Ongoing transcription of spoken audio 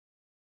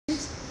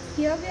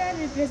Here we are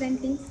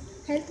representing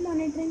health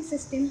monitoring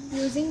system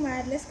using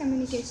wireless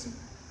communication.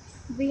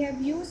 We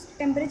have used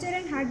temperature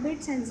and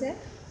heartbeat sensor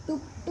to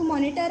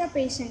monitor a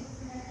patient.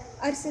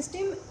 Our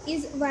system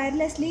is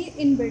wirelessly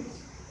inbuilt.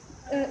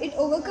 It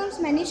overcomes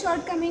many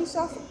shortcomings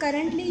of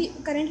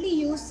currently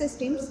used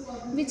systems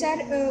which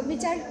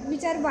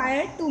are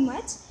wired too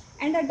much,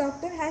 and a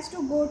doctor has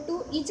to go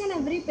to each and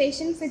every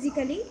patient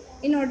physically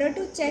in order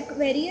to check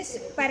various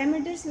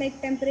parameters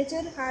like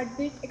temperature,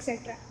 heartbeat,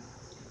 etc.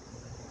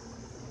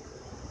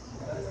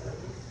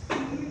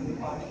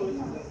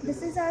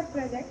 This is our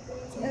project.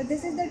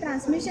 This is the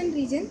transmission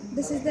region,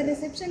 this is the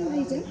reception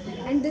region,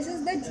 and this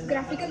is the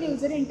graphical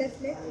user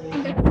interface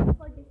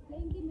for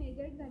displaying the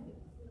measured value.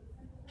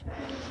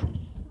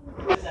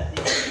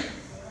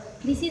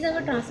 This is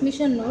our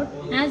transmission node.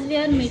 As we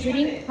are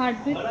measuring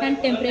heartbeat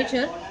and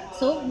temperature,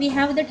 so we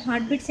have that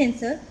heartbeat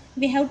sensor.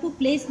 We have to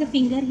place the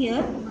finger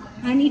here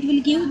and it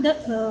will give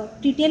the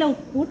detail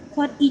output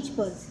for each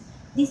pulse.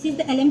 This is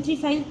the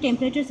LM35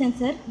 temperature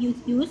sensor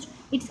used.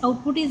 Its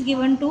output is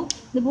given to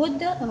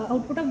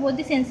output of both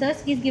the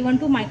sensors is given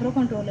to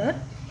microcontroller.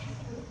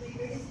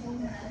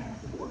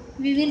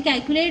 We will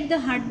calculate the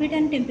heartbeat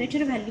and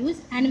temperature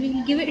values and we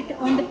will give it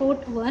on the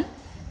port 1.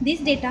 This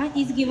data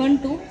is given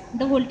to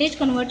the voltage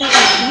converter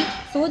IC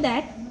so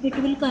that it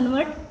will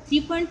convert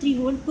 3.3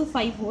 volt to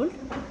 5 volt.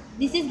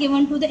 This is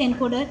given to the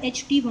encoder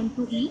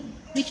HT12E,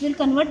 which will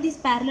convert this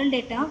parallel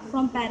data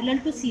from parallel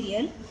to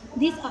serial.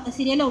 This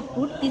serial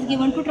output is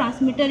given to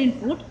transmitter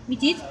input,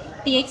 which is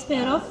TX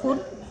pair of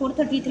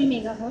 433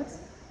 MHz.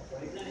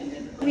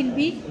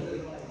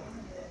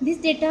 This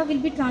data will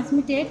be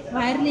transmitted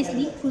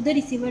wirelessly through the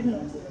receiver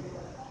node.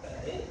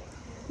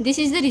 This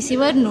is the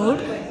receiver node.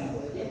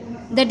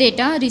 The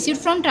data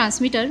received from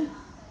transmitter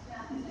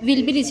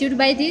will be received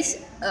by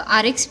this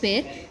RX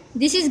pair.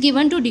 This is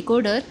given to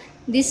decoder.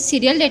 This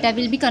serial data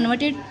will be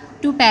converted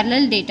to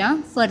parallel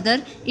data.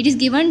 Further, it is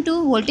given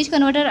to voltage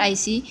converter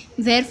IC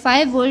where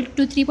 5 volt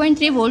to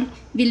 3.3 volt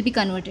will be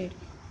converted.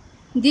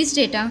 This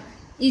data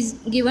is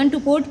given to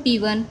port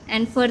P1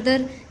 and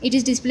further it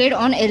is displayed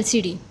on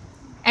LCD.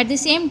 At the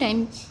same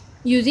time,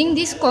 using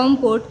this COM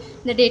port,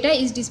 the data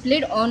is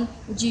displayed on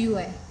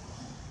GUI.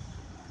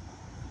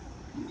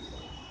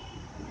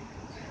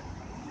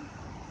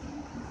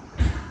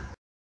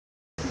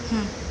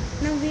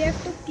 Now we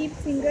have to keep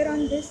finger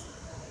on this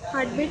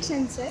heartbeat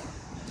sensor.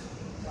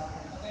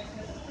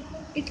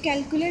 It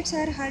calculates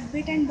our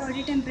heartbeat and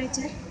body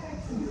temperature.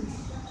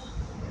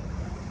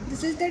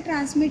 This is the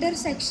transmitter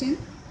section.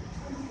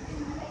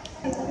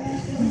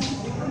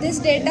 This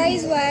data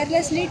is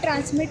wirelessly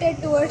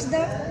transmitted towards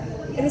the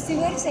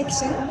receiver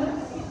section.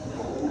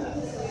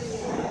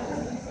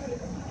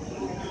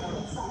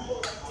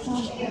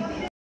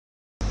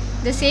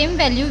 The same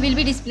value will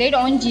be displayed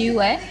on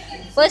GUI.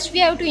 First we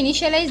have to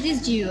initialize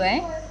this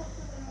GUI.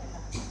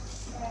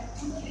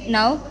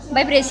 Now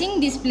by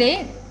pressing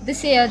display,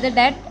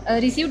 that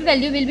received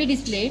value will be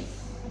displayed.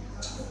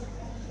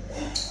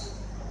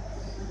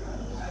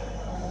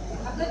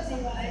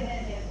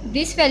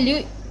 This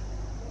value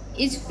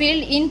is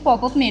filled in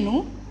pop-up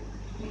menu.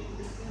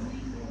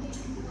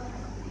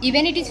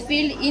 Even it is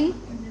filled in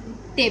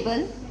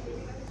table.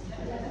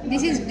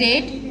 This is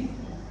date,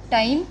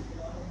 time,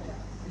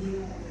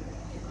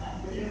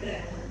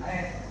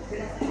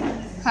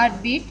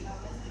 heartbeat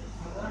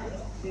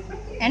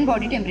and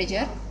body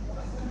temperature.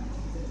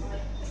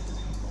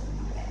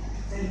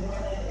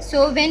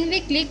 So when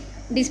we click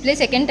display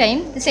second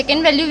time, the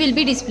second value will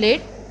be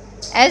displayed.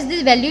 As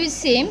the value is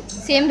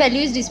same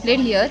value is displayed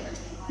here.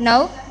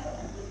 Now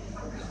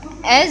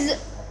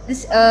as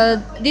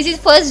this is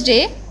first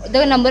day,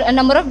 the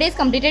number of days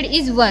completed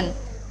is 1.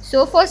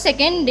 So for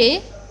second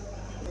day,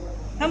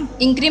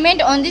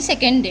 increment on the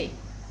second day.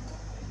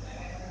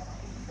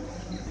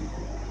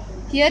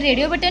 Here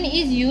radio button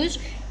is used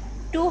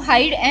to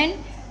hide and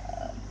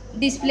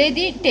display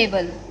the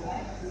table.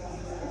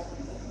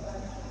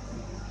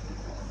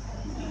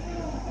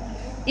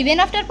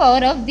 Even after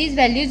power off, these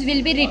values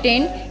will be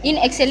retained in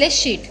XLS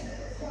sheet.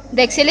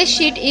 The XLS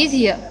sheet is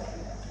here.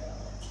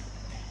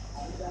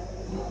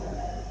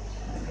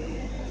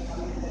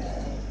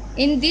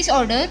 In this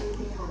order,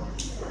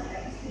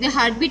 the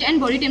heartbeat and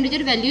body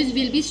temperature values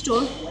will be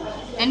stored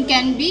and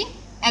can be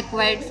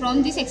acquired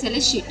from this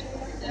XLS sheet.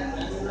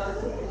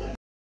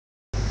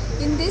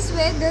 In this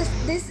way,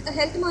 this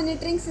health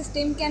monitoring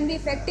system can be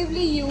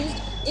effectively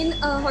used in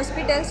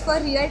hospitals for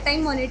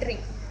real-time monitoring.